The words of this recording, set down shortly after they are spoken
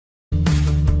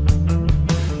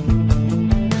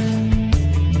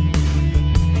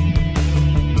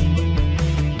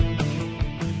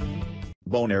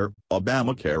Boner,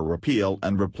 Obamacare repeal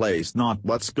and replace not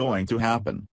what's going to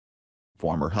happen.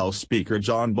 Former House Speaker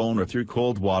John Boner threw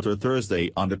cold water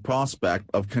Thursday on the prospect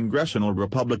of congressional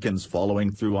Republicans following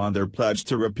through on their pledge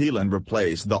to repeal and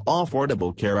replace the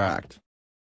Affordable Care Act.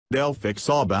 "They'll fix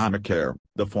Obamacare,"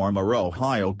 the former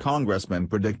Ohio congressman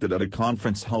predicted at a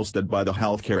conference hosted by the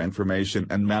Healthcare Information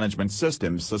and Management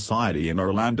Systems Society in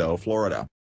Orlando, Florida.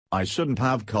 "I shouldn't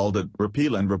have called it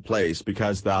repeal and replace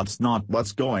because that's not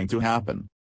what's going to happen.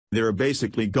 They're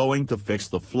basically going to fix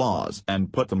the flaws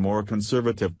and put a more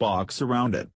conservative box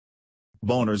around it."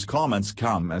 Boner's comments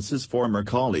come as his former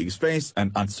colleagues face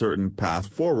an uncertain path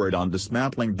forward on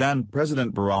dismantling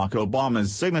then-President Barack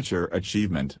Obama's signature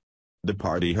achievement. The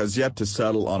party has yet to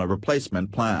settle on a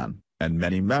replacement plan, and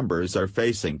many members are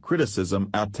facing criticism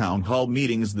at town hall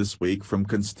meetings this week from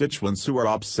constituents who are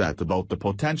upset about the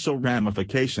potential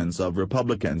ramifications of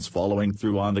Republicans following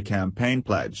through on the campaign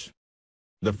pledge.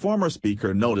 The former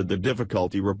speaker noted the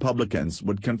difficulty Republicans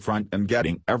would confront in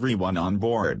getting everyone on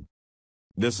board.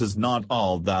 "This is not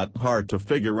all that hard to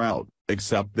figure out,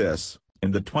 except this: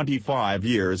 in the 25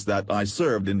 years that I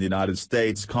served in the United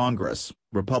States Congress,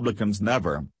 Republicans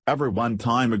never, ever one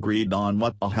time agreed on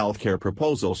what a healthcare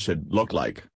proposal should look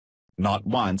like. Not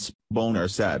once," Boner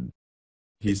said.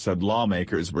 He said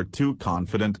lawmakers were too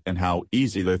confident in how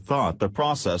easy they thought the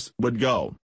process would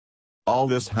go. All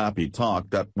this happy talk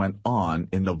that went on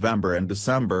in November and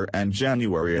December and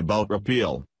January about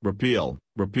repeal,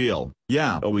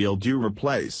 yeah, we'll do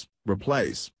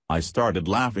replace. I started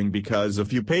laughing because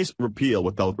if you pace repeal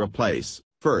without replace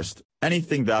first,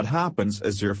 anything that happens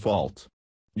is your fault.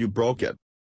 You broke it.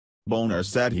 Boner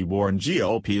said he warned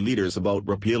GOP leaders about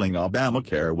repealing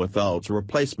Obamacare without a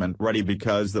replacement ready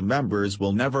because the members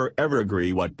will never ever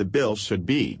agree what the bill should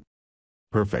be.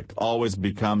 "Perfect always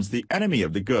becomes the enemy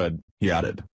of the good," he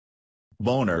added.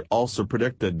 Boner also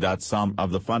predicted that some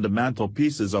of the fundamental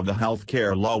pieces of the health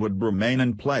care law would remain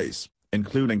in place,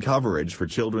 including coverage for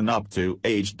children up to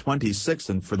age 26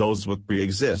 and for those with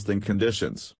pre-existing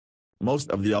conditions. Most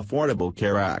of the Affordable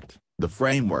Care Act, the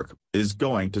framework, is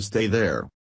going to stay there.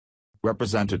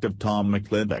 Representative Tom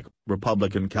McClintock,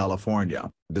 Republican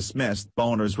California, dismissed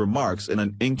Boner's remarks in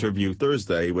an interview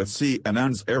Thursday with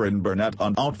CNN's Aaron Burnett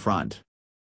on Outfront.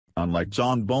 "Unlike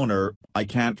John Boner, I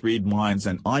can't read minds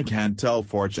and I can't tell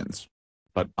fortunes.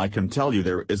 But I can tell you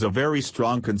there is a very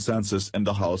strong consensus in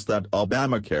the House that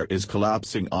Obamacare is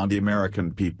collapsing on the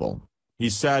American people," he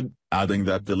said, adding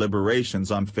that deliberations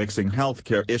on fixing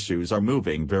healthcare issues are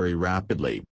moving very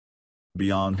rapidly.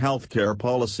 Beyond healthcare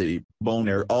policy,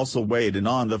 Boner also weighed in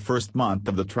on the first month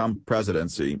of the Trump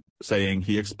presidency, saying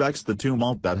he expects the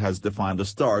tumult that has defined the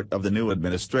start of the new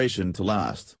administration to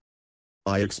last.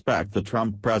 "I expect the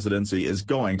Trump presidency is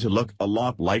going to look a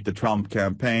lot like the Trump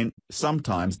campaign,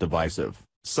 sometimes divisive,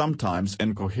 sometimes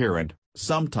incoherent,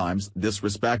 sometimes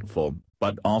disrespectful,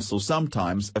 but also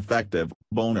sometimes effective,"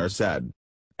 Boner said.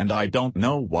 "And I don't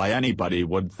know why anybody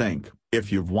would think,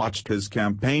 if you've watched his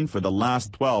campaign for the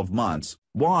last 12 months,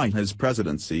 why his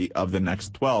presidency of the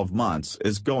next 12 months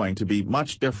is going to be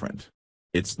much different.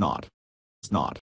 It's not.